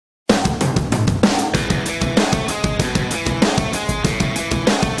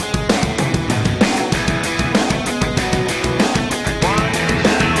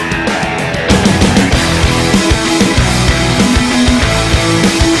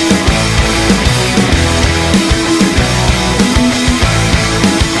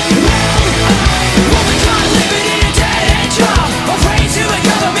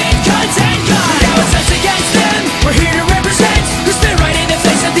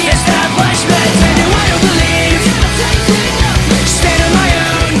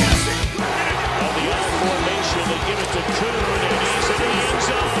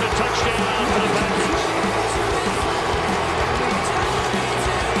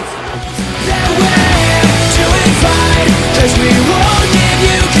'cause we won't give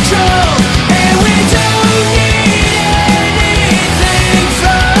you control, and we don't need anything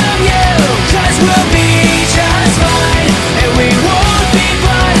from you, 'cause we'll be just fine, and we won't be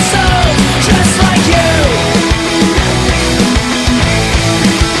blind souls just like you.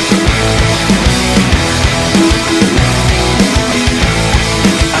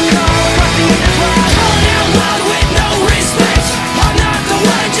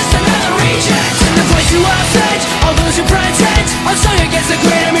 I'm so against the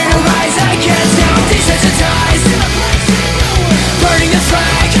grain, I'm here to rise against. Now I'm desensitized, burning the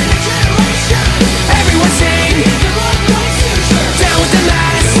flag. Everyone sing, down with the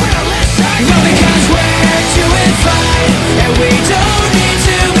mass. Well, because we're doing fine, and we don't need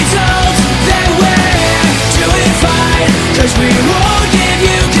to be told that we're doing fine, 'cause we won't give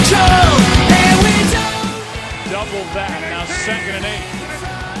you control, and we don't. Double that, now 2nd and 8.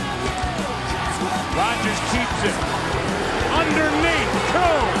 Rodgers keeps it. Underneath,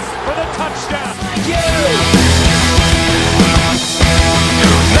 Kuhn for the touchdown.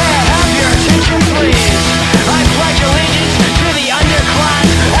 May I have your attention, please? I pledge allegiance to the underclass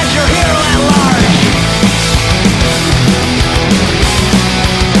as your hero at large.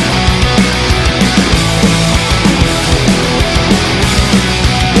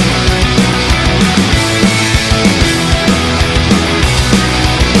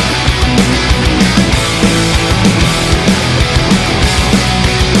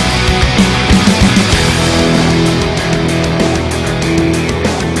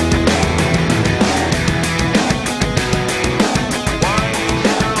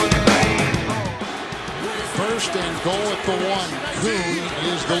 First and goal at the 1. Kuhn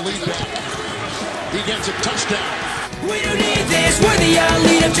is the lead back. He gets a touchdown. We don't need this, we're the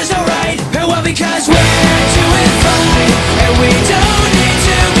elite of just alright. And well, because we're doing fine, and we don't need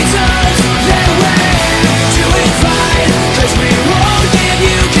to be told that we're doing fine, 'cause we won't give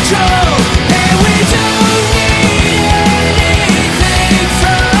you control, and we don't need anything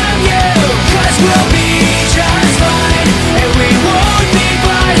from you, 'cause we'll be just fine, and we won't be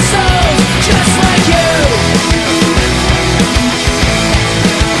blind souls just like you.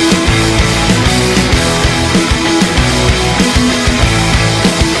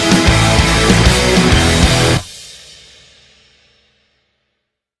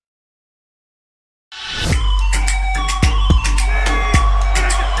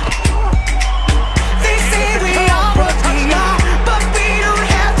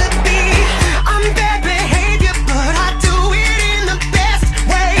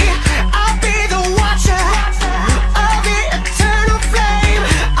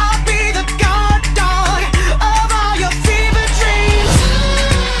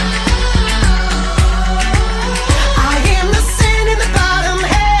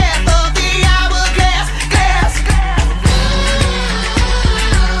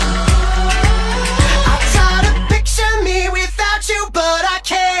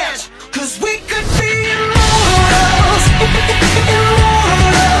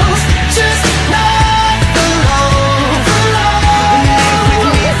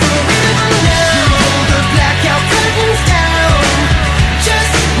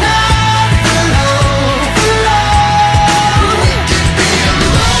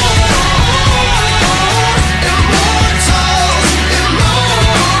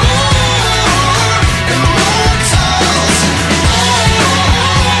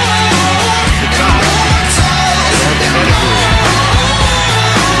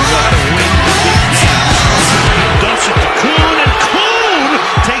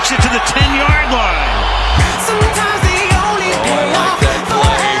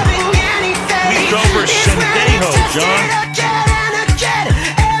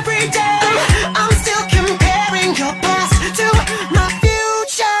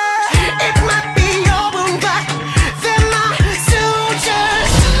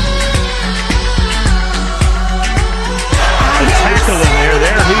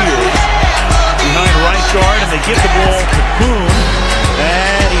 They give the ball to Kuhn,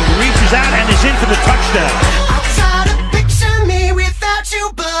 and he reaches out and is in for the touchdown.